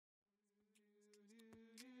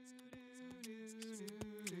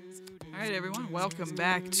right, everyone, welcome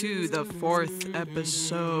back to the 4th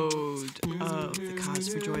episode of the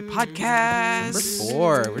Cause for Joy podcast.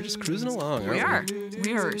 Number 4. We're just cruising along, aren't we?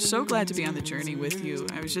 We are so glad to be on the journey with you.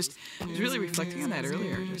 I was really reflecting on that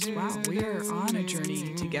earlier. Wow, we are on a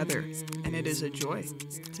journey together, and it is a joy.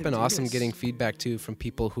 It's been awesome getting feedback, too, from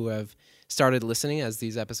people who have started listening as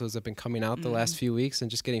these episodes have been coming out the last few weeks,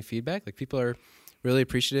 and just getting feedback. Like, people are really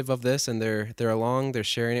appreciative of this, and they're along, they're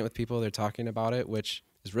sharing it with people, they're talking about it, which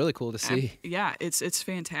is really cool to see. Yeah, it's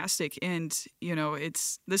fantastic. And,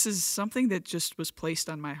 this is something that just was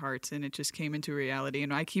placed on my heart, and it just came into reality.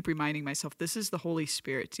 And I keep reminding myself, this is the Holy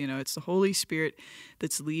Spirit. It's the Holy Spirit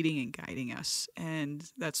that's leading and guiding us.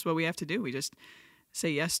 And that's what we have to do. We just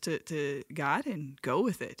say yes to God and go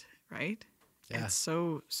with it, right? Yeah. It's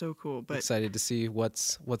so cool. But excited to see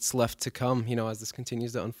what's left to come, as this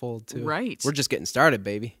continues to unfold, too. Right. We're just getting started,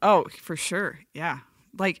 baby. Oh, for sure. Yeah.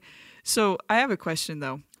 So I have a question,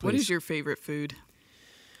 though. Please. What is your favorite food?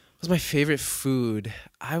 What's my favorite food?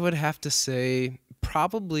 I would have to say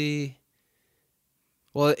probably,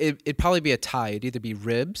 well, it'd probably be a tie. It'd either be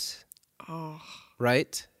ribs,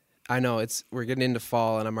 right? I know, we're getting into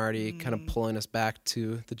fall, and I'm already kind of pulling us back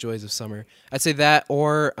to the joys of summer. I'd say that,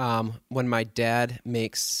 or when my dad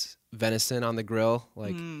makes venison on the grill,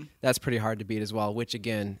 that's pretty hard to beat as well, which,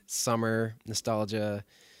 again, summer, nostalgia.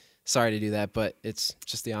 Sorry to do that, but it's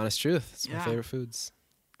just the honest truth. It's my favorite foods.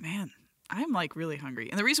 Man, I'm really hungry.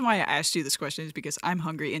 And the reason why I asked you this question is because I'm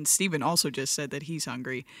hungry, and Stephen also just said that he's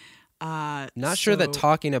hungry. Not sure that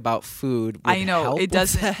talking about food would help it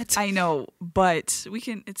doesn't. that. I know, but we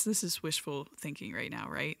can. This is wishful thinking right now,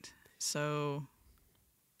 right? So,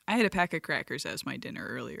 I had a pack of crackers as my dinner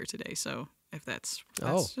earlier today. So, if that's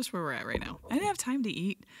just where we're at right now, I didn't have time to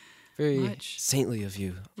eat very much. Saintly of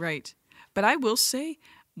you, right? But I will say,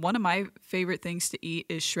 one of my favorite things to eat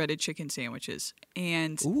is shredded chicken sandwiches,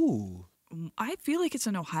 and I feel like it's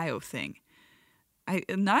an Ohio thing.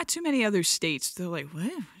 Not too many other states, they're like,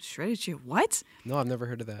 what? Shredded chicken? What? No, I've never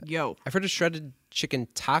heard of that. I've heard of shredded chicken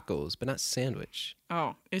tacos, but not sandwich.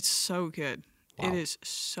 Oh, it's so good. Wow. It is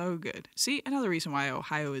so good. See, another reason why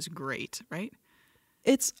Ohio is great, right?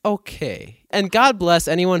 It's okay. And God bless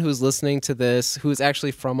anyone who's listening to this who's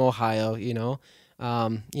actually from Ohio,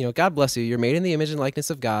 God bless you. You're made in the image and likeness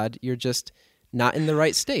of God. You're just not in the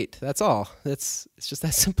right state. That's all. It's just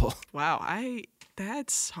that simple. Wow,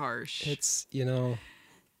 that's harsh. It's,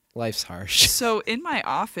 life's harsh. So in my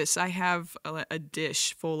office, I have a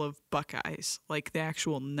dish full of Buckeyes, like the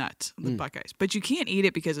actual nut, the Buckeyes. But you can't eat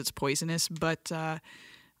it because it's poisonous. But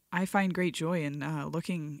I find great joy in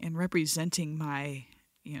looking and representing my,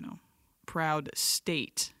 proud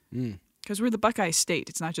state. Because we're the Buckeye State.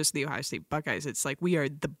 It's not just the Ohio State Buckeyes. It's like we are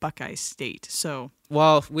the Buckeye State. So,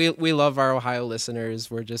 well, we love our Ohio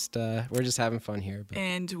listeners. We're just having fun here. But.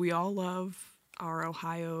 And we all love our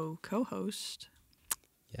Ohio co-host.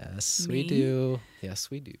 Yes, we do. Yes,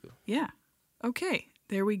 we do. Yeah. Okay.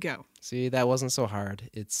 There we go. See, that wasn't so hard.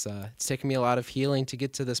 It's taken me a lot of healing to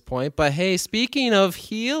get to this point. But hey, speaking of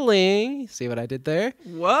healing, see what I did there?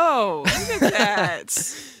 Whoa, look at that.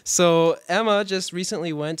 So Emma just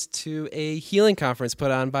recently went to a healing conference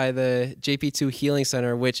put on by the JP2 Healing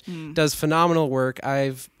Center, which does phenomenal work.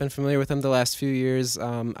 I've been familiar with them the last few years.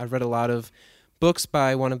 I've read a lot of books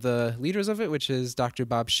by one of the leaders of it, which is Dr.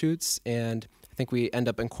 Bob Schutz, and I think we end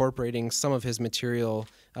up incorporating some of his material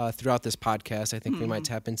throughout this podcast. I think we might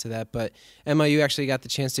tap into that. But Emma, you actually got the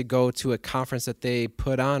chance to go to a conference that they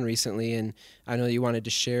put on recently, and I know you wanted to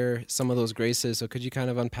share some of those graces. So could you kind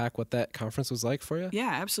of unpack what that conference was like for you? Yeah,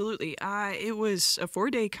 absolutely. It was a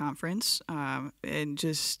 4-day conference, and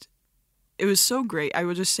it was so great. I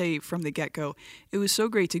will just say from the get-go, it was so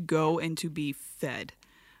great to go and to be fed.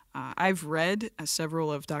 I've read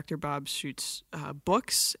several of Dr. Bob Schutz's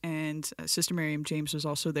books, and Sister Miriam James was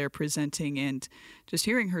also there presenting, and just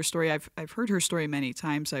hearing her story. I've heard her story many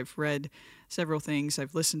times. I've read several things.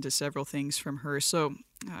 I've listened to several things from her. So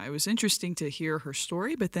it was interesting to hear her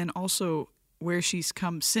story, but then also where she's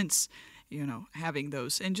come since, having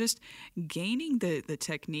those, and just gaining the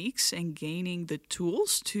techniques and gaining the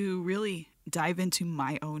tools to really dive into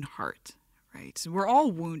my own heart, right? So we're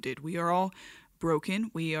all wounded. We are all broken.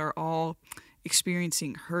 We are all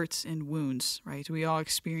experiencing hurts and wounds, right? We all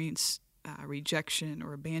experience rejection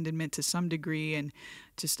or abandonment to some degree, and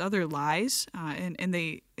just other lies. And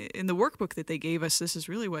they, in the workbook that they gave us, this is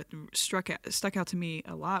really what stuck out to me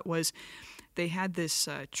a lot, was they had this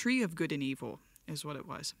tree of good and evil, is what it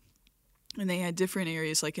was. And they had different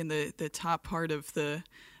areas, like in the top part of the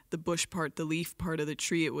bush part, the leaf part of the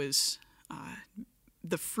tree, it was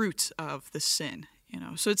the fruit of the sin.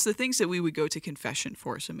 So it's the things that we would go to confession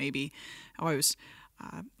for. So maybe I was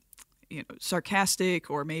sarcastic,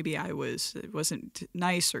 or maybe I wasn't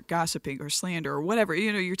nice or gossiping or slander or whatever,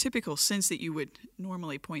 your typical sins that you would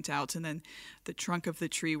normally point out. And then the trunk of the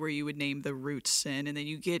tree where you would name the root sin. And then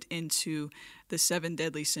you get into the 7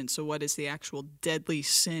 deadly sins. So what is the actual deadly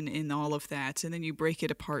sin in all of that? And then you break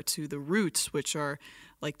it apart to the roots, which are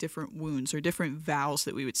like different wounds or different vows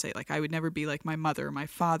that we would say, like, I would never be like my mother or my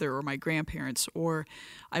father or my grandparents, or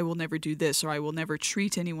I will never do this, or I will never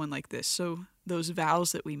treat anyone like this. So those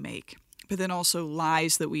vows that we make, but then also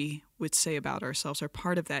lies that we would say about ourselves are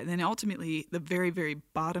part of that. And then ultimately the very, very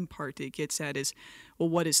bottom part it gets at is, well,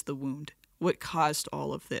 what is the wound? What caused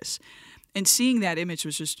all of this? And seeing that image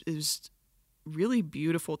was really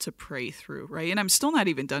beautiful to pray through, right? And I'm still not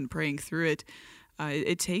even done praying through it.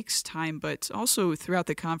 It takes time, but also throughout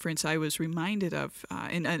the conference, I was reminded of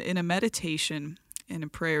in a meditation and a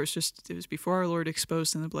prayer. It was before our Lord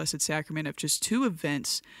exposed in the Blessed Sacrament, of just 2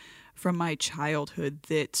 events from my childhood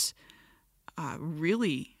that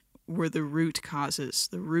really were the root causes,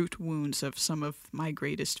 the root wounds of some of my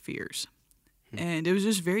greatest fears. And it was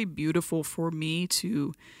just very beautiful for me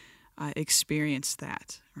to experience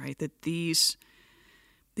that, right? That these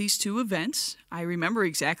 2 events, I remember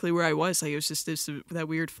exactly where I was. Like, it was just that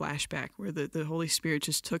weird flashback where the Holy Spirit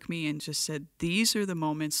just took me and just said, these are the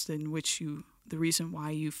moments in which the reason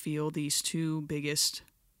why you feel these 2 biggest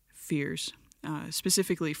fears.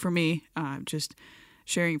 Specifically for me, just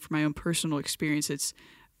sharing from my own personal experience, it's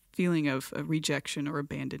feeling of rejection or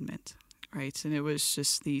abandonment, right? And it was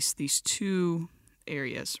just these 2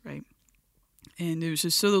 areas, right? And it was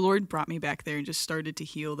just, so the Lord brought me back there and just started to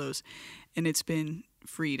heal those. And it's been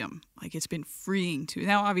freedom. Like, it's been freeing too.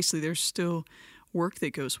 Now, obviously, there's still work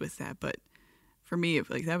that goes with that. But for me,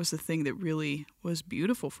 that was the thing that really was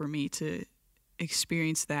beautiful for me, to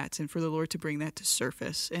experience that and for the Lord to bring that to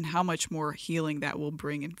surface, and how much more healing that will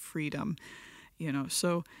bring in freedom,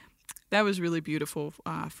 So that was really beautiful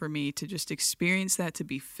for me to just experience that, to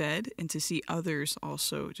be fed, and to see others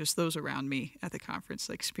also, just those around me at the conference,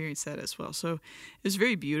 experience that as well. So it was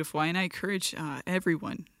very beautiful. And I encourage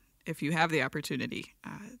everyone, if you have the opportunity,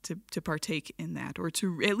 to partake in that, or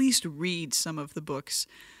to at least read some of the books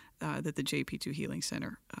that the JP2 Healing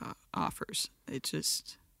Center offers. It's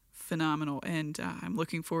just phenomenal. And I'm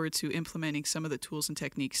looking forward to implementing some of the tools and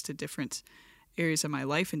techniques to different areas of my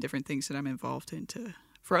life and different things that I'm involved in,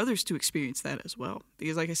 for others to experience that as well.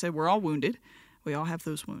 Because like I said, we're all wounded. We all have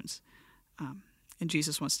those wounds. And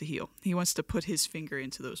Jesus wants to heal. He wants to put his finger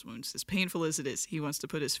into those wounds. As painful as it is, he wants to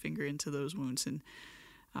put his finger into those wounds. And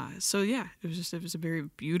it was a very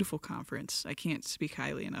beautiful conference. I can't speak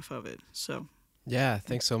highly enough of it. So yeah,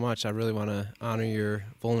 thanks so much. I really want to honor your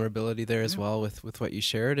vulnerability there as well with what you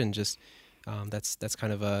shared, and just that's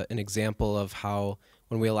kind of an example of how,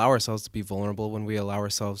 when we allow ourselves to be vulnerable, when we allow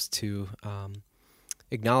ourselves to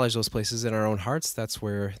acknowledge those places in our own hearts, that's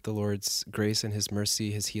where the Lord's grace and his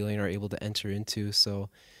mercy, his healing are able to enter into. So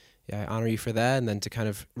yeah, I honor you for that. And then to kind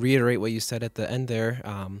of reiterate what you said at the end there,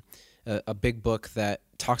 a big book that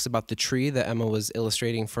talks about the tree that Emma was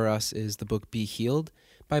illustrating for us is the book Be Healed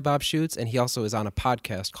by Bob Schuchts, and he also is on a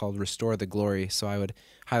podcast called Restore the Glory. So I would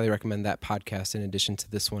highly recommend that podcast in addition to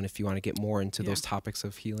this one if you want to get more into those topics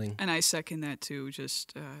of healing. And I second that too.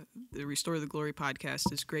 Just the Restore the Glory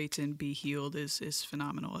podcast is great, and Be Healed is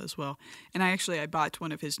phenomenal as well. And I bought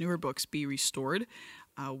one of his newer books, Be Restored,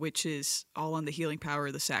 which is all on the healing power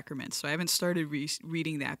of the sacraments. So I haven't started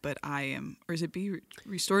reading that, but I am. Or is it Be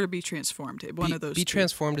Restored or Be Transformed? One of those. Be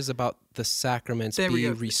Transformed is about the sacraments. Be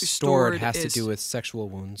Restored has to do with sexual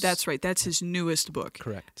wounds. That's right. That's his newest book.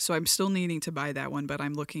 Correct. So I'm still needing to buy that one, but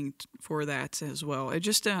I'm looking for that as well.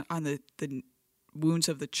 Just on the wounds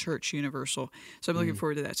of the church universal. So I'm looking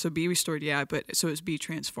forward to that. So Be Restored, but so it's Be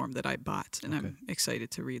Transformed that I bought, and I'm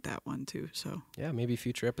excited to read that one too. So yeah, maybe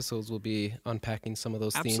future episodes will be unpacking some of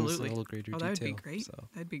those themes in a little greater detail. That would be great.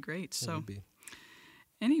 That'd be great. So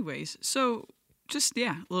anyways, so just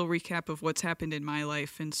a little recap of what's happened in my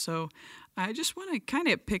life. And so I just want to kind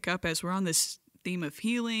of pick up as we're on this theme of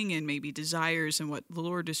healing and maybe desires and what the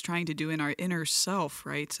Lord is trying to do in our inner self,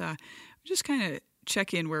 right? Just kind of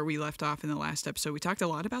check in where we left off in the last episode. We talked a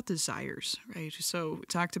lot about desires, right? So we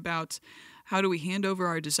talked about how do we hand over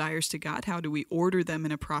our desires to God? How do we order them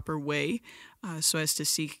in a proper way so as to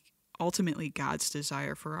seek ultimately God's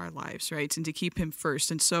desire for our lives, right? And to keep him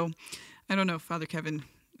first. And so I don't know, Father Kevin,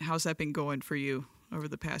 how's that been going for you over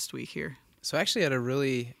the past week here? So I actually had a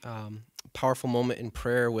really powerful moment in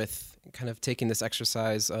prayer with kind of taking this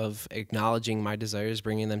exercise of acknowledging my desires,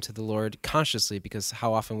 bringing them to the Lord consciously, because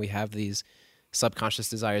how often we have these subconscious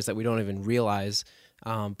desires that we don't even realize.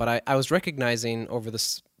 But I was recognizing over the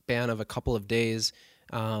span of a couple of days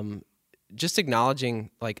just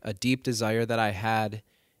acknowledging like a deep desire that I had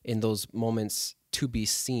in those moments to be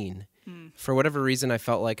seen. For whatever reason, I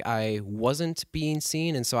felt like I wasn't being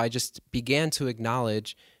seen, and so I just began to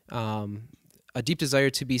acknowledge a deep desire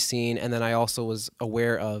to be seen, and then I also was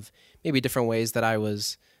aware of maybe different ways that I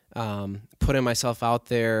was putting myself out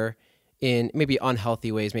there in maybe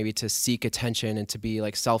unhealthy ways, maybe to seek attention and to be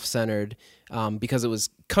like self-centered, because it was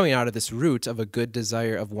coming out of this root of a good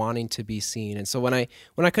desire of wanting to be seen. And so when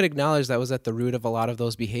I could acknowledge that was at the root of a lot of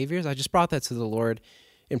those behaviors, I just brought that to the Lord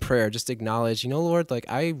in prayer. Just acknowledge, Lord, like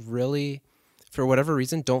I really, for whatever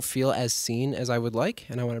reason, don't feel as seen as I would like,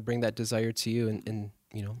 and I want to bring that desire to you, and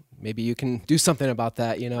maybe you can do something about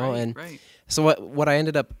that, Right. So what I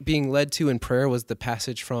ended up being led to in prayer was the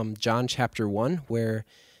passage from John chapter 1, where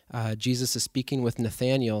Jesus is speaking with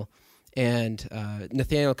Nathanael, and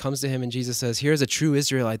Nathanael comes to him, and Jesus says, "Here's a true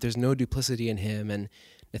Israelite. There's no duplicity in him." And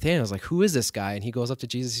Nathanael's like, "Who is this guy?" And he goes up to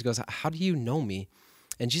Jesus. He goes, "How do you know me?"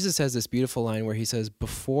 And Jesus has this beautiful line where he says,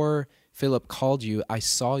 "Before Philip called you, I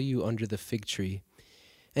saw you under the fig tree."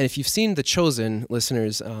 And if you've seen The Chosen,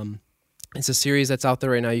 listeners, it's a series that's out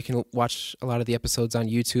there right now. You can watch a lot of the episodes on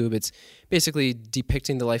YouTube. It's basically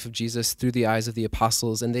depicting the life of Jesus through the eyes of the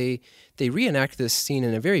apostles, and they reenact this scene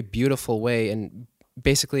in a very beautiful way. And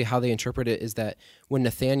basically how they interpret it is that when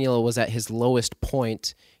Nathanael was at his lowest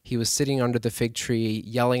point, he was sitting under the fig tree,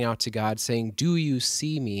 yelling out to God, saying, "Do you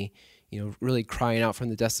see me?" Really crying out from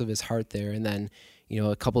the depths of his heart there. And then,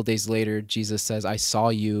 a couple of days later, Jesus says, "I saw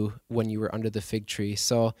you when you were under the fig tree."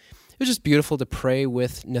 So it was just beautiful to pray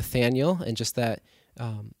with Nathanael and just that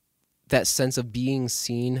sense of being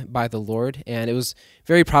seen by the Lord. And it was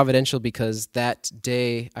very providential because that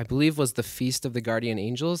day, I believe, was the Feast of the Guardian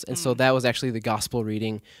Angels. And so that was actually the gospel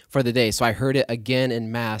reading for the day. So I heard it again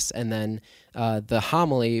in Mass, and then the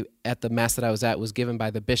homily at the Mass that I was at was given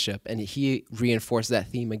by the bishop, and he reinforced that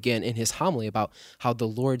theme again in his homily about how the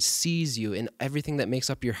Lord sees you in everything that makes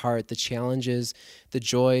up your heart, the challenges, the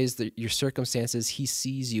joys, your circumstances. He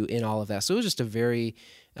sees you in all of that. So it was just a very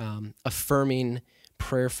affirming,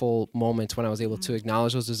 prayerful moment when I was able to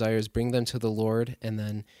acknowledge those desires, bring them to the Lord, and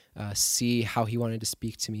then see how he wanted to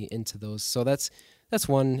speak to me into those. So that's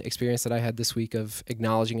one experience that I had this week of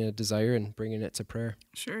acknowledging a desire and bringing it to prayer.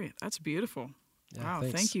 Sure, that's beautiful. Yeah, wow,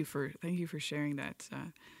 thanks. thank you for sharing that.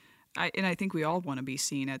 I think we all want to be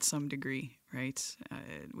seen at some degree, right?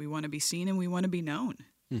 We want to be seen and we want to be known.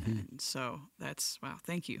 Mm-hmm. And so wow,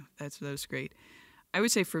 thank you. That was great. I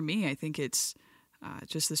would say for me, I think it's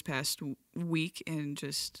just this past week and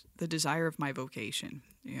just the desire of my vocation.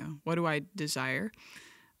 What do I desire?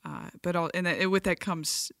 With that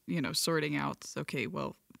comes, sorting out, okay,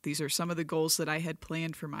 well, these are some of the goals that I had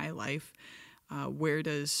planned for my life. Where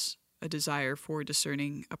does a desire for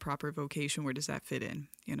discerning a proper vocation, where does that fit in?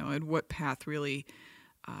 And what path really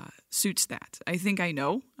suits that? I think I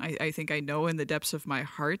know. I think I know in the depths of my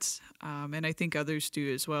heart, and I think others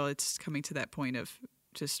do as well. It's coming to that point of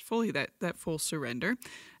just fully that full surrender,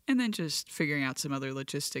 and then just figuring out some other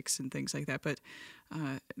logistics and things like that. But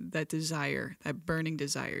that desire, that burning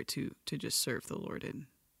desire to just serve the Lord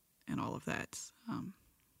and all of that,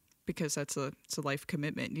 because it's a life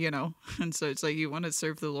commitment, And so it's like you want to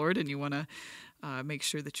serve the Lord, and you want to make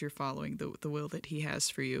sure that you're following the will that He has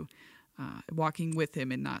for you, walking with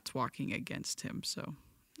Him and not walking against Him. So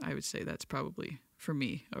I would say that's probably for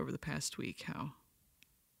me over the past week how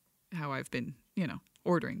I've been,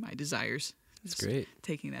 ordering my desires. That's great.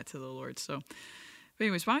 Taking that to the Lord. So, but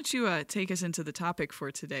anyways, why don't you take us into the topic for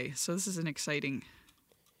today? So this is an exciting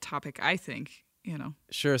topic, I think,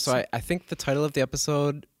 Sure. So I think the title of the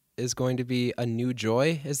episode is going to be A New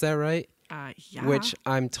Joy. Is that right? Yeah. Which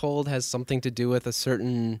I'm told has something to do with a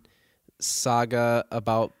certain saga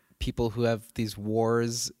about people who have these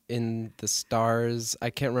wars in the stars. I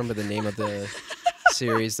can't remember the name of the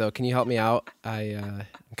series, though. Can you help me out? I'm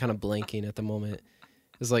kind of blanking at the moment.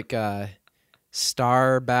 It's like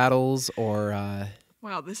star battles or...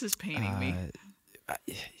 wow, this is painting me.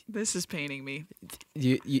 This is painting me.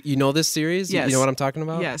 You know this series? Yes. You know what I'm talking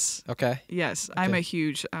about? Yes. Okay. Yes. I'm a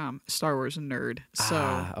huge Star Wars nerd.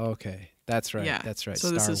 So okay. That's right. Yeah. That's right.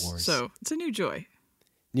 So Star Wars. So it's a new joy.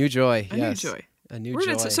 New joy. A Yes. new joy. A new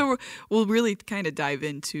joy. So we'll really kind of dive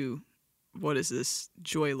into what does this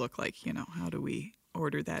joy look like? How do we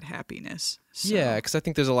order that happiness? So, Yeah, because I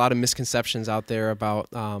think there's a lot of misconceptions out there about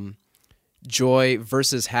joy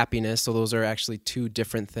versus happiness. So those are actually two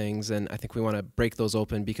different things, and I think we want to break those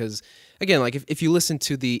open because, again, like if you listen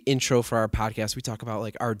to the intro for our podcast, we talk about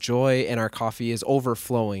like our joy and our coffee is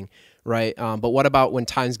overflowing, right? But what about when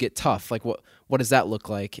times get tough? Like what does that look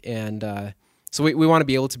like? And So we want to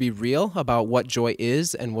be able to be real about what joy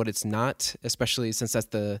is and what it's not, especially since that's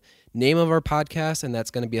the name of our podcast and that's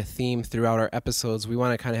going to be a theme throughout our episodes. We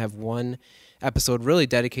want to kind of have one episode really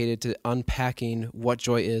dedicated to unpacking what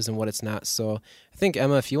joy is and what it's not. So I think,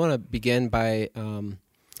 Emma, if you want to begin by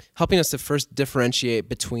helping us to first differentiate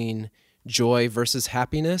between joy versus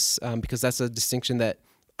happiness, because that's a distinction that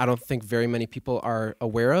I don't think very many people are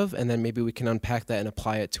aware of, and then maybe we can unpack that and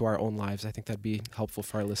apply it to our own lives. I think that'd be helpful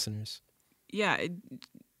for our listeners. Yeah,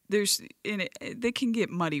 they can get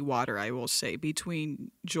muddy water, I will say,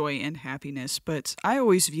 between joy and happiness, but I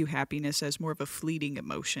always view happiness as more of a fleeting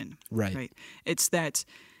emotion. Right? It's that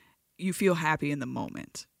you feel happy in the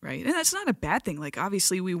moment, right? And that's not a bad thing. Like,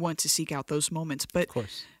 obviously, we want to seek out those moments, but of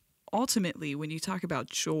course, ultimately, when you talk about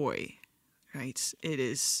joy, right, it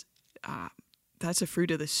is that's a fruit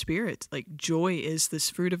of the Spirit. Like, joy is this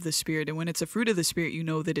fruit of the Spirit. And when it's a fruit of the Spirit, you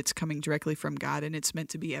know that it's coming directly from God and it's meant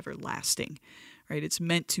to be everlasting, right? It's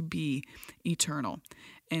meant to be eternal.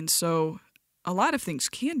 And so a lot of things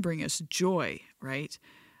can bring us joy, right?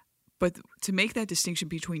 But to make that distinction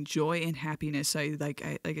between joy and happiness, like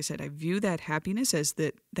I said, I view that happiness as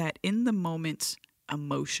that in the moment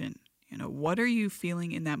emotion. You know, what are you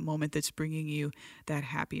feeling in that moment that's bringing you that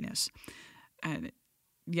happiness? And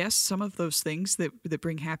yes, some of those things that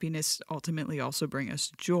bring happiness ultimately also bring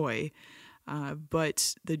us joy,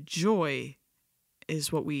 but the joy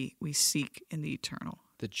is what we seek in the eternal.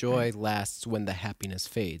 The joy lasts when the happiness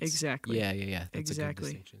fades. Exactly. Yeah. That's exactly. a good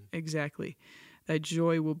distinction. Exactly. That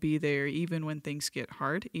joy will be there even when things get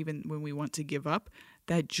hard, even when we want to give up.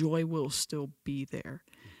 That joy will still be there.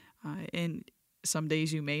 And some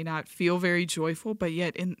days you may not feel very joyful, but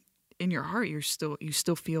yet in your heart you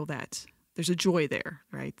still feel that. There's a joy there,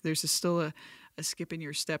 right? There's still a skip in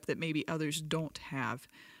your step that maybe others don't have.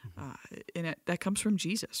 And that comes from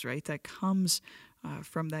Jesus, right? That comes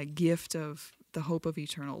from that gift of the hope of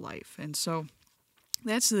eternal life. And so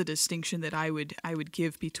that's the distinction that I would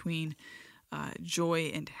give between joy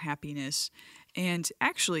and happiness. And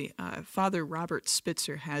actually, Father Robert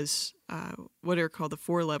Spitzer has what are called the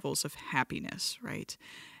 4 levels of happiness, right?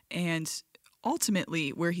 And ultimately,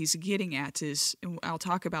 where he's getting at is, and I'll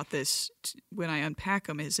talk about this when I unpack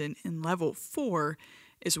them, is in level 4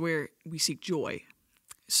 is where we seek joy.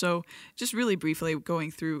 So just really briefly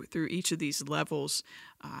going through each of these levels,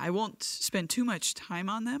 I won't spend too much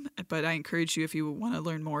time on them, but I encourage you, if you want to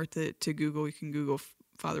learn more, to Google. You can Google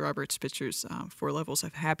Father Robert Spitzer's 4 levels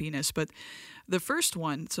of happiness. But the first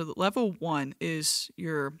one, so level 1 is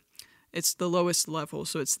it's the lowest level.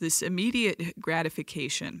 So it's this immediate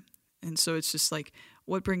gratification. And so it's just like,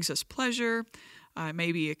 what brings us pleasure?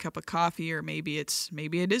 Maybe a cup of coffee, or maybe it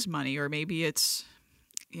is money, or maybe it's,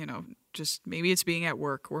 just maybe it's being at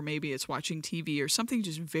work, or maybe it's watching TV, or something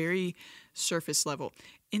just very surface level.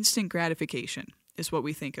 Instant gratification is what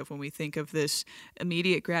we think of when we think of this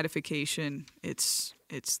immediate gratification. It's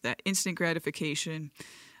that instant gratification,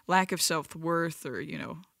 lack of self-worth, or,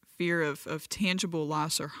 fear of tangible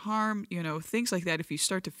loss or harm, things like that. If you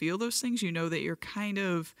start to feel those things, you know that you're kind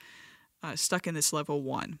of stuck in this level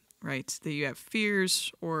 1, right? That you have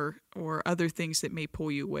fears or other things that may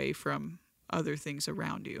pull you away from other things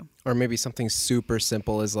around you. Or maybe something super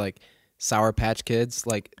simple is like Sour Patch Kids.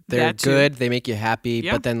 Like, they're good, they make you happy,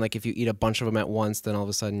 but then like if you eat a bunch of them at once, then all of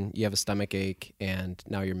a sudden you have a stomach ache and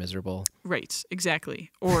now you're miserable. Right,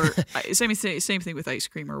 exactly. Or same thing with ice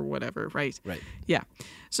cream or whatever, right? Right. Yeah.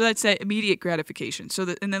 So that's that immediate gratification.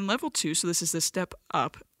 And then level 2, so this is the step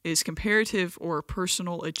up, is comparative or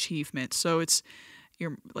personal achievement. So it's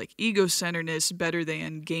your like ego-centeredness, better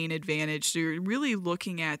than, gain advantage. So you're really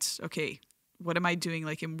looking at, okay, what am I doing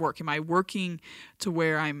like in work? Am I working to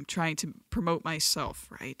where I'm trying to promote myself,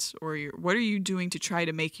 right? Or what are you doing to try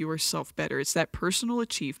to make yourself better? It's that personal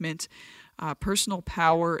achievement, personal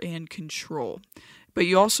power and control. But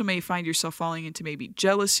you also may find yourself falling into maybe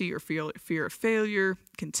jealousy or fear of failure,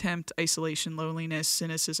 contempt, isolation, loneliness,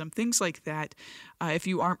 cynicism, things like that, if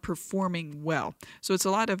you aren't performing well. So it's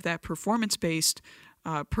a lot of that performance-based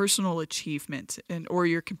personal achievement, or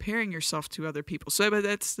you're comparing yourself to other people. So but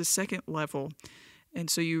that's the second level. And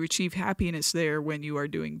so you achieve happiness there when you are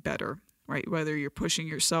doing better, right? Whether you're pushing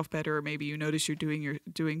yourself better, or maybe you notice you're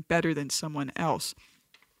doing better than someone else.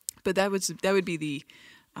 But that would be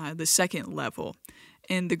the second level.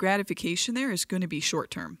 And the gratification there is going to be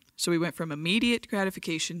short-term. So we went from immediate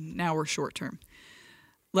gratification, now we're short-term.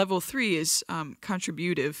 Level 3 is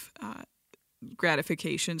contributive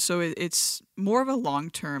gratification. So it's more of a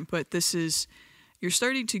long-term, but this is, you're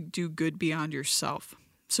starting to do good beyond yourself.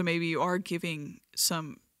 So maybe you are giving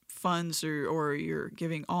some funds or you're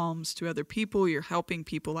giving alms to other people, you're helping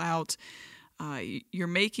people out. you're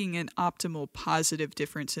making an optimal positive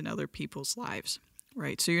difference in other people's lives,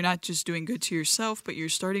 right? So you're not just doing good to yourself, but you're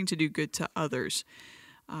starting to do good to others.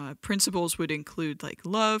 Principles would include like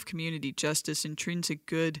love, community justice, intrinsic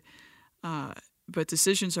good, but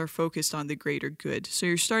decisions are focused on the greater good. So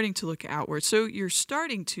you're starting to look outward. So you're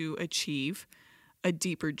starting to achieve a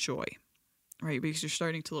deeper joy, right? Because you're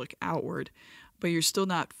starting to look outward, but you're still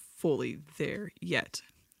not fully there yet.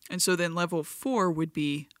 And so then level 4 would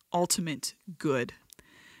be ultimate good.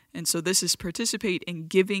 And so this is participate in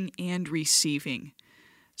giving and receiving.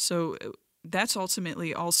 So that's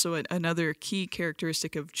ultimately also another key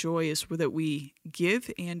characteristic of joy is that we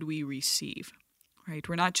give and we receive, right?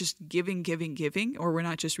 We're not just giving, or we're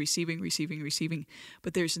not just receiving,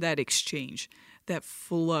 but there's that exchange, that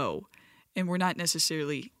flow. And we're not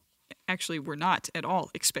at all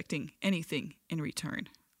expecting anything in return,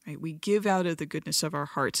 right? We give out of the goodness of our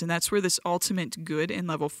hearts. And that's where this ultimate good in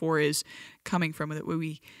level 4 is coming from, that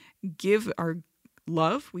we give our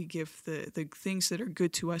love, we give the things that are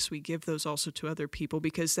good to us, we give those also to other people,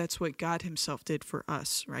 because that's what God himself did for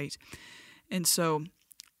us, right? And so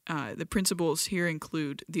the principles here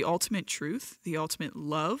include the ultimate truth, the ultimate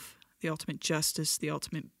love, the ultimate justice, the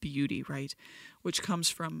ultimate beauty, right? Which comes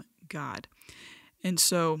from God. And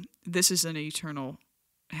so this is an eternal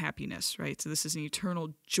happiness, right? So this is an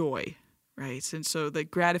eternal joy, right? And so the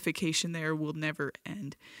gratification there will never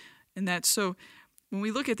end. And that's so when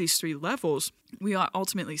we look at these 3 levels, we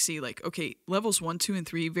ultimately see like, okay, levels 1, 2, and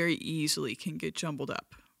 3 very easily can get jumbled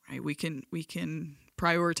up, right? We can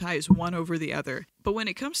prioritize one over the other. But when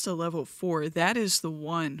it comes to level 4, that is the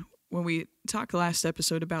one, when we talked last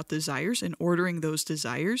episode about desires and ordering those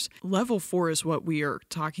desires, level 4 is what we are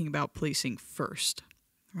talking about placing first,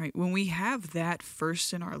 right? When we have that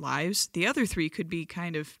first in our lives, the other 3 could be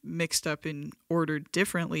kind of mixed up and ordered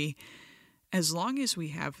differently, as long as we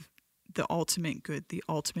have the ultimate good, the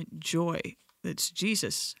ultimate joy, that's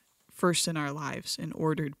Jesus, first in our lives and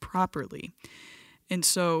ordered properly. And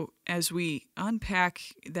so as we unpack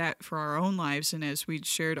that for our own lives, and as we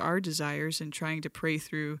shared our desires and trying to pray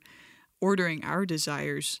through ordering our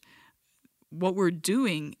desires, what we're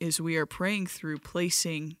doing is we are praying through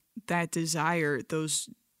placing that desire, those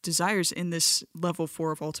desires in this level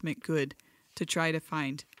 4 of ultimate good, to try to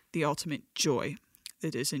find the ultimate joy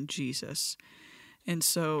that is in Jesus. And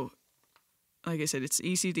so, like I said, it's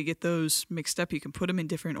easy to get those mixed up. You can put them in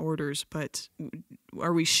different orders, but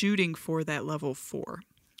are we shooting for that level 4,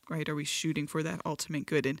 right? Are we shooting for that ultimate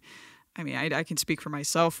good? And I mean, I can speak for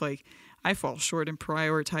myself. Like, I fall short in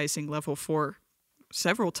prioritizing level 4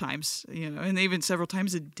 several times, and even several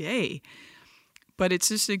times a day. But it's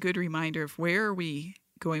just a good reminder of where are we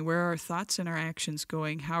going? Where are our thoughts and our actions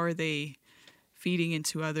going? How are they feeding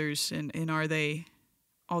into others? And are they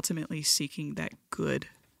ultimately seeking that good?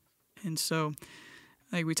 And so,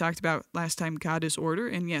 like we talked about last time, God is order.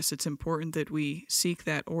 And yes, it's important that we seek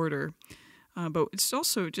that order. But it's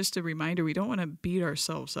also just a reminder, we don't want to beat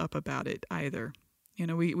ourselves up about it either.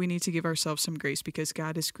 We need to give ourselves some grace, because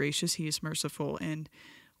God is gracious, he is merciful, and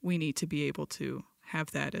we need to be able to have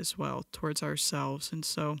that as well towards ourselves. And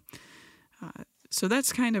so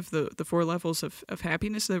that's kind of the 4 levels of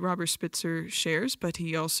happiness that Robert Spitzer shares, but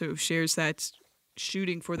he also shares that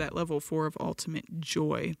shooting for that level 4 of ultimate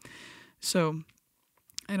joy. So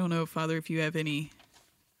I don't know, Father, if you have any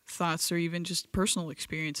thoughts or even just personal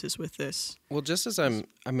experiences with this. Well, just as I'm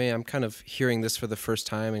kind of hearing this for the first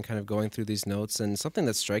time and kind of going through these notes, and something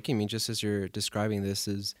that's striking me just as you're describing this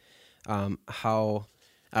is how,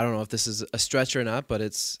 I don't know if this is a stretch or not, but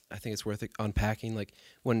I think it's worth unpacking. Like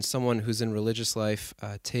when someone who's in religious life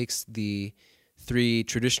takes the 3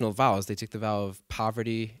 traditional vows, they take the vow of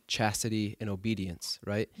poverty, chastity, and obedience,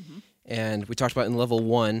 right? Mm-hmm. And we talked about in level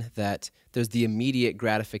 1 that there's the immediate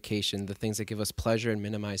gratification, the things that give us pleasure and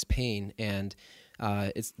minimize pain. And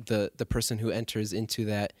it's the person who enters into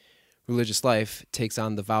that religious life takes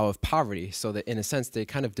on the vow of poverty, so that in a sense they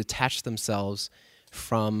kind of detach themselves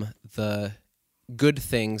from the good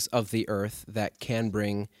things of the earth that can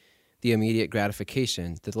bring the immediate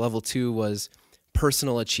gratification. The level 2 was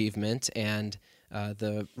personal achievement, and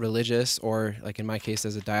the religious, or like in my case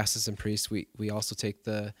as a diocesan priest, we also take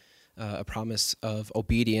a promise of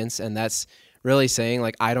obedience, and that's really saying,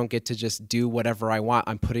 like, I don't get to just do whatever I want.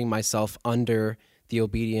 I'm putting myself under the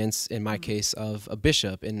obedience, in my case, of a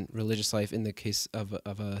bishop, in religious life, in the case of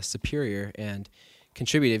a superior, and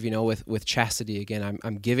contributive, with chastity. Again,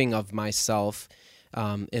 I'm giving of myself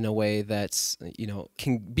in a way that's,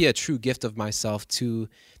 can be a true gift of myself to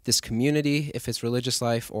this community, if it's religious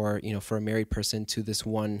life, or, for a married person, to this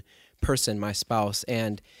one person, my spouse.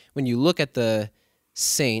 And when you look at the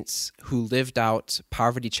saints who lived out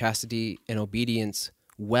poverty, chastity, and obedience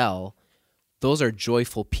well, those are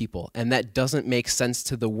joyful people. And that doesn't make sense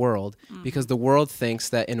to the world because the world thinks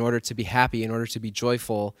that in order to be happy, in order to be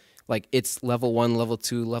joyful, like it's level 1, level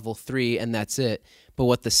 2, level 3, and that's it. But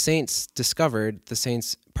what the saints discovered, the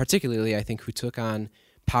saints particularly, I think, who took on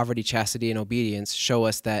poverty, chastity, and obedience, show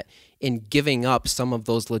us that in giving up some of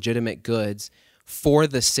those legitimate goods for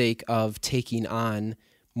the sake of taking on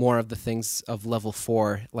more of the things of level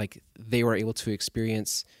 4, like they were able to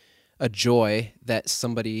experience a joy that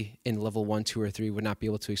somebody in level 1, 2, or 3 would not be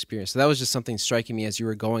able to experience. So that was just something striking me as you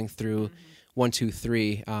were going through 1, 2,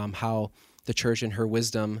 3, how the church in her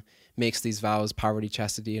wisdom makes these vows, poverty,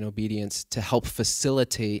 chastity, and obedience, to help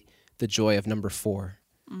facilitate the joy of number 4.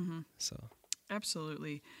 So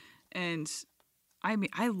Absolutely. And I mean,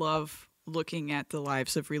 I love looking at the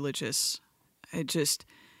lives of religious.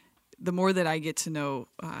 The more that I get to know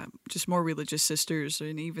just more religious sisters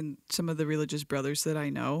and even some of the religious brothers that I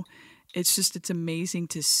know, it's amazing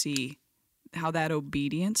to see how that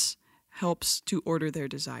obedience helps to order their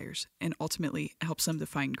desires and ultimately helps them to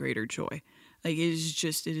find greater joy. Like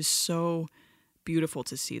it is so beautiful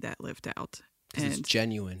to see that lived out. And it's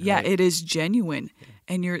genuine. Yeah, right? It is genuine.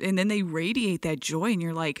 Yeah. And then they radiate that joy and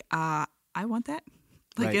you're like, I want that.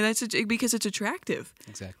 Like right. Because it's attractive.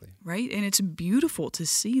 Exactly. Right? And it's beautiful to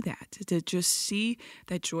see that, to just see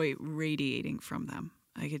that joy radiating from them.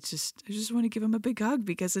 Like I just want to give them a big hug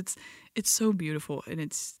because it's so beautiful and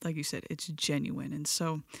it's, like you said, it's genuine. And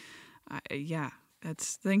so,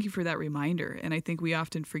 thank you for that reminder. And I think we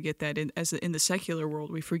often forget that in the secular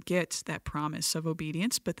world, we forget that promise of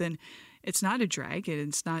obedience, but then it's not a drag.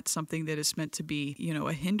 It's not something that is meant to be,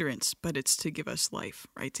 a hindrance, but it's to give us life,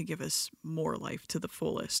 right? To give us more life to the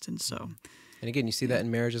fullest. And so. And again, you see that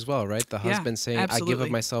in marriage as well, right? The husband saying, absolutely. I give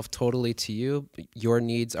of myself totally to you. Your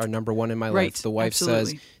needs are number 1 in my life. The wife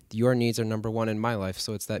absolutely. says, your needs are number 1 in my life.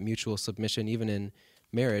 So it's that mutual submission, even in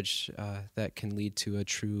marriage, that can lead to a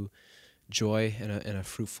true joy and a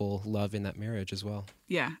fruitful love in that marriage as well.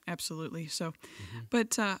 Yeah, absolutely. So,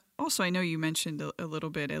 but also I know you mentioned a little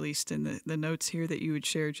bit, at least in the notes here, that you would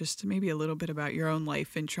share just maybe a little bit about your own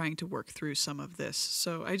life and trying to work through some of this.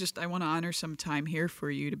 So I want to honor some time here for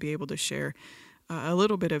you to be able to share a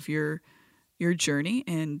little bit of your journey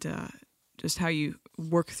and just how you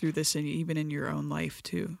work through this and even in your own life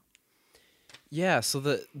too. Yeah, so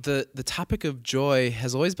the topic of joy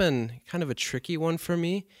has always been kind of a tricky one for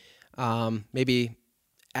me. Maybe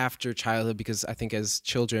after childhood, because I think as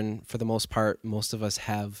children, for the most part, most of us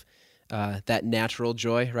have that natural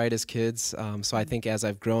joy, right, as kids. So I think as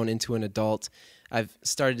I've grown into an adult, I've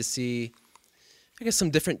started to see, I guess, some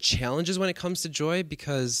different challenges when it comes to joy,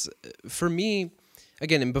 because for me,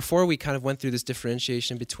 again, and before we kind of went through this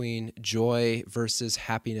differentiation between joy versus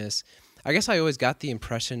happiness, I guess I always got the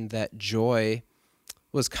impression that joy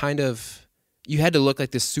was kind of, you had to look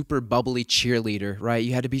like this super bubbly cheerleader, right?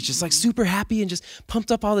 You had to be just like super happy and just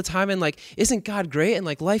pumped up all the time and like, isn't God great? And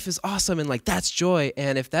like, life is awesome and like, that's joy.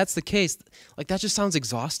 And if that's the case, like that just sounds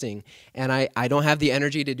exhausting. And I don't have the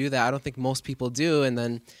energy to do that. I don't think most people do. And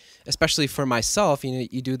then especially for myself,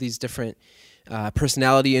 you do these different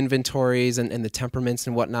personality inventories and the temperaments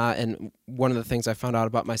and whatnot. And one of the things I found out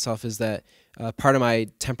about myself is that part of my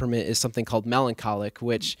temperament is something called melancholic,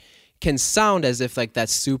 which can sound as if like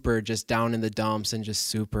that's super just down in the dumps and just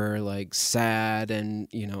super like sad and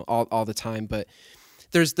all the time, but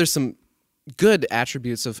there's some good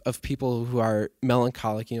attributes of people who are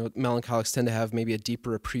melancholic. Melancholics tend to have maybe a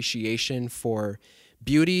deeper appreciation for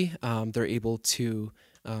beauty. They're able to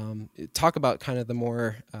talk about kind of the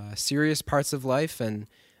more serious parts of life, and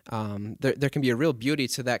there can be a real beauty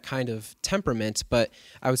to that kind of temperament, but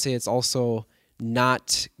I would say it's also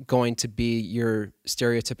not going to be your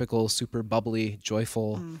stereotypical super bubbly,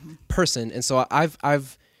 joyful person. And so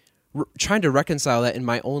I've trying to reconcile that in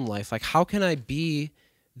my own life. Like, how can I be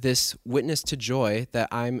this witness to joy that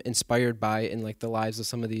I'm inspired by in like the lives of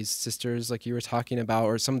some of these sisters like you were talking about,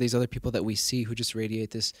 or some of these other people that we see who just radiate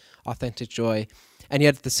this authentic joy? And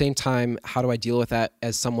yet at the same time, how do I deal with that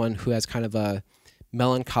as someone who has kind of a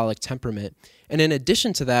melancholic temperament? And in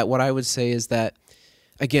addition to that, what I would say is that,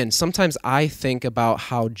 again, sometimes I think about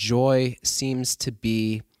how joy seems to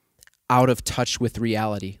be out of touch with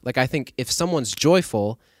reality. Like, I think if someone's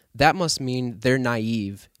joyful, that must mean they're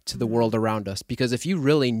naive to the world around us. Because if you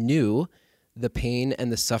really knew the pain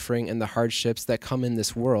and the suffering and the hardships that come in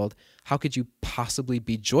this world, how could you possibly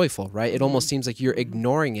be joyful, right? It almost seems like you're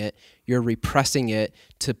ignoring it, you're repressing it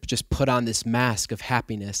to just put on this mask of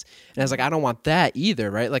happiness. And I was like, I don't want that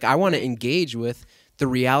either, right? Like, I want to engage with the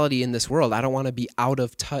reality in this world. I don't want to be out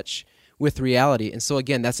of touch with reality. And so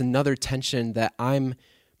again, that's another tension that I'm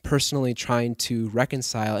personally trying to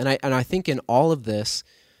reconcile. And I think in all of this,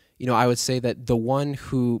 I would say that the one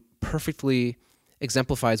who perfectly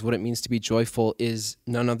exemplifies what it means to be joyful is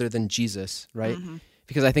none other than Jesus, right? Mm-hmm.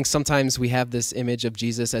 Because I think sometimes we have this image of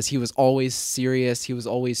Jesus as he was always serious, he was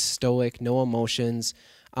always stoic, no emotions.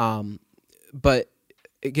 But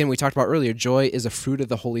again, we talked about earlier, joy is a fruit of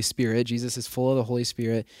the Holy Spirit. Jesus is full of the Holy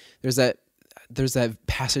Spirit. There's that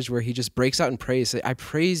passage where he just breaks out in praise. Say, I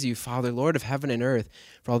praise you, Father, Lord of heaven and earth,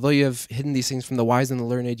 for although you have hidden these things from the wise and the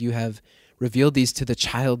learned, you have revealed these to the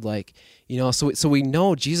childlike. So we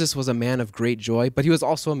know Jesus was a man of great joy, but he was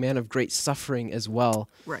also a man of great suffering as well.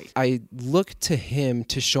 Right. I look to him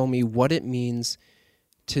to show me what it means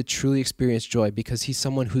to truly experience joy, because he's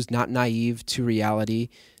someone who's not naive to reality,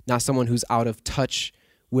 not someone who's out of touch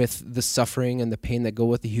with the suffering and the pain that go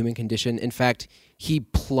with the human condition. In fact, he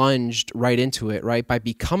plunged right into it, right? By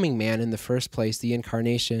becoming man in the first place, the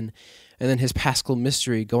incarnation, and then his paschal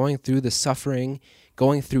mystery, going through the suffering,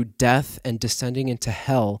 going through death and descending into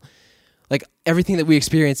hell. Like everything that we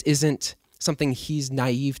experience isn't something he's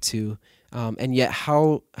naive to. And yet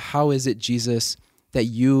how is it, Jesus, that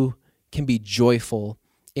you can be joyful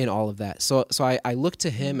in all of that? So I look to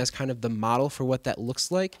him as kind of the model for what that looks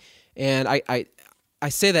like. And I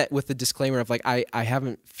say that with the disclaimer of like, I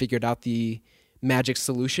haven't figured out the magic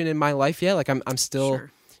solution in my life yet. Like I'm still Sure.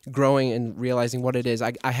 growing and realizing what it is.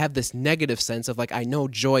 I have this negative sense of like, I know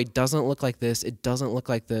joy doesn't look like this. It doesn't look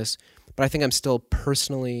like this, but I think I'm still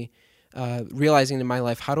personally realizing in my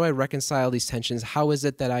life, how do I reconcile these tensions? How is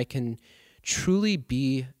it that I can truly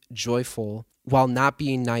be joyful while not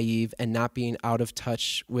being naive and not being out of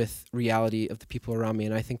touch with reality of the people around me?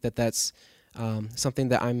 And I think that that's something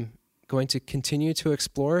that I'm going to continue to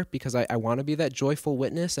explore, because I want to be that joyful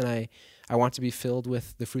witness, and I want to be filled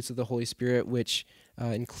with the fruits of the Holy Spirit, which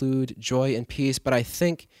include joy and peace. But I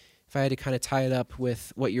think if I had to kind of tie it up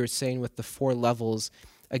with what you're saying with the 4 levels,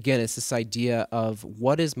 again, it's this idea of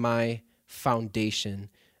what is my foundation,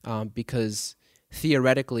 because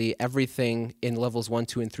theoretically everything in levels 1,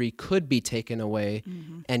 2, and 3 could be taken away.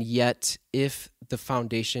 Mm-hmm. And yet if the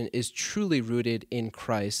foundation is truly rooted in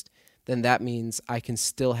Christ, then that means I can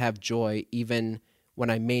still have joy even when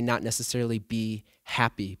I may not necessarily be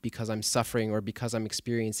happy because I'm suffering or because I'm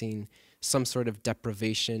experiencing some sort of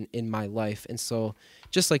deprivation in my life. And so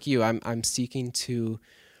just like you, I'm seeking to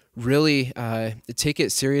really take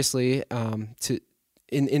it seriously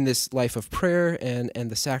in this life of prayer and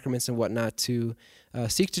the sacraments and whatnot, to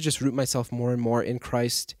seek to just root myself more and more in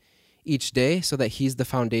Christ each day, so that he's the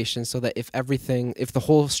foundation, so that if the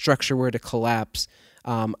whole structure were to collapse,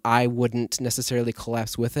 I wouldn't necessarily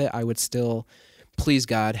collapse with it. I would still, please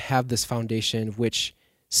God, have this foundation which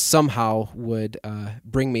somehow would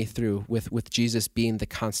bring me through, with Jesus being the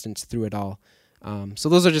constant through it all. So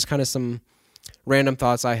those are just kind of some random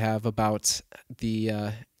thoughts I have about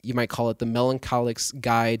the, you might call it the Melancholic's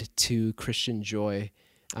Guide to Christian Joy.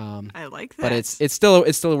 I like that. But it's still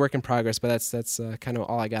a work in progress, but that's kind of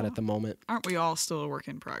all I got at the moment. Aren't we all still a work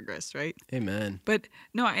in progress, right? Amen. But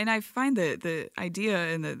no, and I find the idea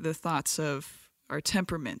and the thoughts of our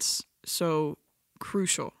temperaments so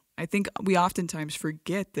crucial. I think we oftentimes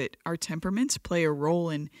forget that our temperaments play a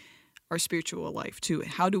role in our spiritual life too.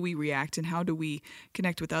 How do we react and how do we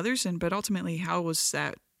connect with others? But ultimately, how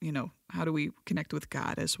do we connect with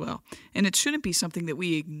God as well? And it shouldn't be something that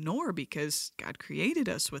we ignore, because God created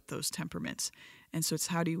us with those temperaments. And so it's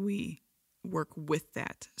how do we work with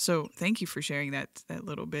that? So thank you for sharing that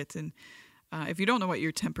little bit. And if you don't know what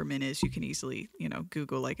your temperament is, you can easily,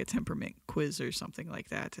 Google like a temperament quiz or something like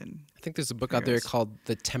that. And I think there's a book out there called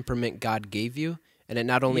The Temperament God Gave You. And it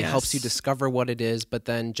not only helps you discover what it is, but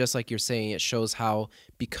then just like you're saying, it shows how,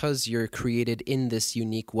 because you're created in this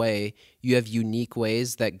unique way, you have unique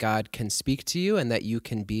ways that God can speak to you and that you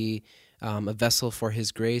can be a vessel for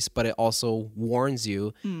his grace. But it also warns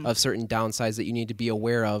you of certain downsides that you need to be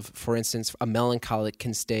aware of. For instance, a melancholic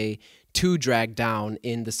can stay too dragged down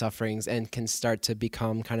in the sufferings and can start to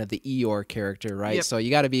become kind of the Eeyore character, right? Yep. So you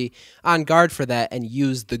got to be on guard for that and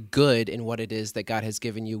use the good in what it is that God has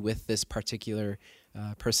given you with this particular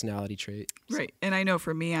personality trait. Right. And I know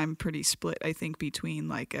for me, I'm pretty split, I think, between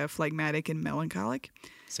like a phlegmatic and melancholic.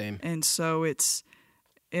 Same. And so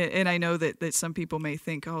and I know that some people may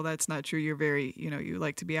think, oh, that's not true. You're very, you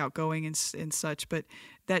like to be outgoing and such, but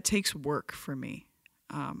that takes work for me.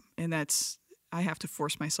 And I have to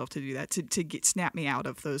force myself to do that to snap me out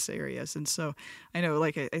of those areas. And so I know,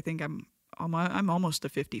 like, I think I'm almost a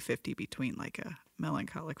 50-50 between like a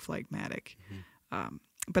melancholic, phlegmatic. Mm-hmm.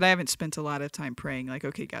 But I haven't spent a lot of time praying like,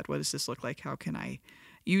 okay, God, what does this look like? How can I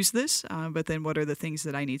use this, but then what are the things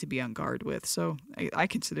that I need to be on guard with? So I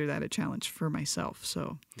consider that a challenge for myself.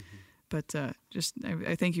 So, but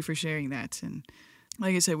I thank you for sharing that. And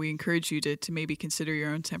like I said, we encourage you to maybe consider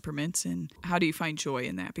your own temperaments and how do you find joy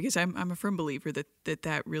in that? Because I'm a firm believer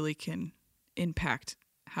that really can impact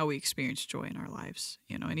how we experience joy in our lives,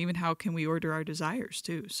 and even how can we order our desires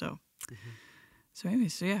too. So, so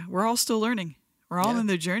yeah, we're all still learning. We're all in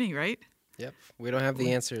the journey, right? Yep. We don't have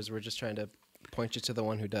the answers. We're just trying to point you to the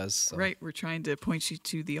one who does. So. Right. We're trying to point you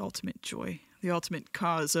to the ultimate joy, the ultimate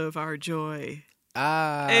cause of our joy.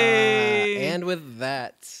 Hey. And with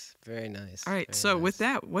that, very nice. All right. Very so nice. with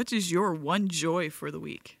that, what is your one joy for the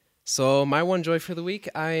week? So my one joy for the week,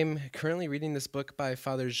 I'm currently reading this book by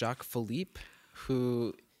Father Jacques Philippe,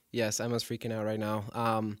 who, yes, Emma's freaking out right now.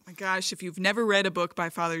 My gosh, if you've never read a book by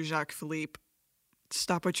Father Jacques Philippe,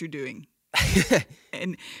 stop what you're doing.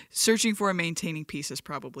 And Searching for a Maintaining Peace is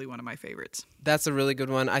probably one of my favorites. That's a really good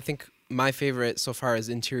one. I think my favorite so far is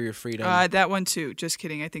Interior Freedom. That one too. Just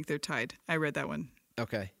kidding. I think they're tied. I read that one.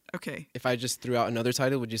 Okay. If I just threw out another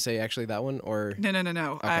title, would you say actually that one or?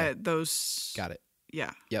 No. Okay. Those. Got it.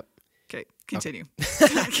 Yeah. Yep. Okay. Continue.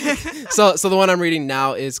 Okay. So the one I'm reading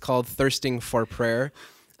now is called Thirsting for Prayer.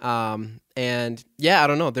 And yeah, I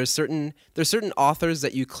don't know. There's certain authors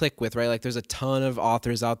that you click with, right? Like there's a ton of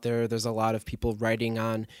authors out there. There's a lot of people writing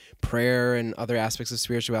on prayer and other aspects of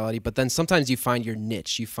spirituality. But then sometimes you find your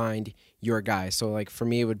niche, you find your guy. So like for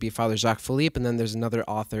me, it would be Father Jacques Philippe. And then there's another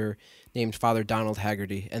author named Father Donald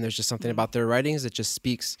Haggerty. And there's just something about their writings that just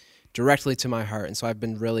speaks directly to my heart. And so I've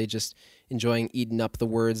been really just enjoying eating up the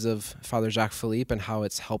words of Father Jacques Philippe and how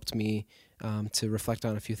it's helped me to reflect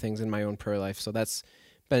on a few things in my own prayer life. So that's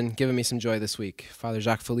been giving me some joy this week. Father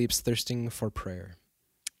Jacques Philippe's Thirsting for Prayer.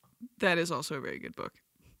 That is also a very good book.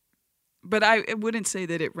 But I wouldn't say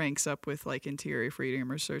that it ranks up with like Interior Freedom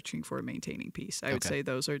or Searching for Maintaining Peace. I would say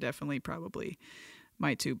those are definitely probably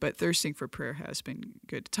my two. But Thirsting for Prayer has been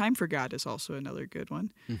good. Time for God is also another good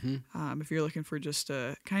one. Mm-hmm. If you're looking for just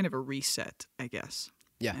a kind of a reset, I guess.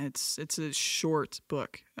 Yeah. It's a short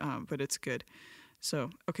book, but it's good.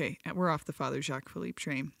 So, okay, we're off the Father Jacques Philippe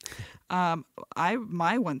train.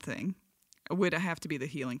 My one thing would have to be the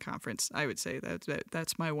Healing Conference. I would say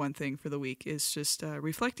that's my one thing for the week is just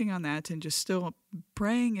reflecting on that and just still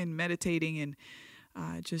praying and meditating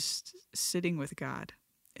and just sitting with God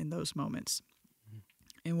in those moments.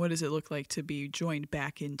 And what does it look like to be joined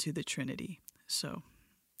back into the Trinity? So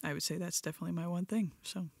I would say that's definitely my one thing.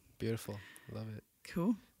 So beautiful. Love it.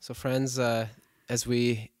 Cool. So friends, as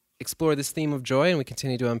we explore this theme of joy and we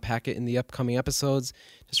continue to unpack it in the upcoming episodes,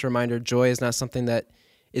 just a reminder, joy is not something that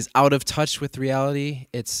is out of touch with reality.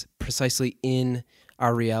 It's precisely in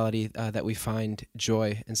our reality that we find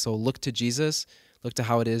joy. And so look to Jesus, look to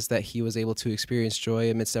how it is that he was able to experience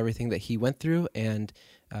joy amidst everything that he went through, and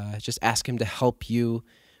just ask him to help you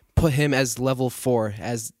put him as level 4,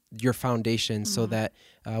 as your foundation, so that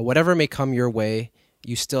whatever may come your way,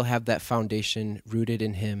 you still have that foundation rooted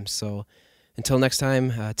in him. So until next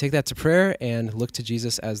time, take that to prayer and look to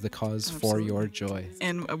Jesus as the cause for your joy.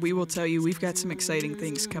 And we will tell you, we've got some exciting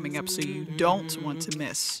things coming up, so you don't want to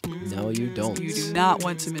miss. No, you don't. You do not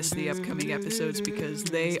want to miss the upcoming episodes because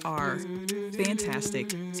they are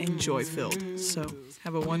fantastic and joy-filled. So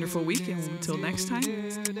have a wonderful week, and until next time,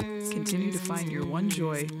 continue to find your one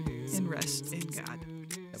joy and rest in God.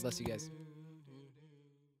 God bless you guys.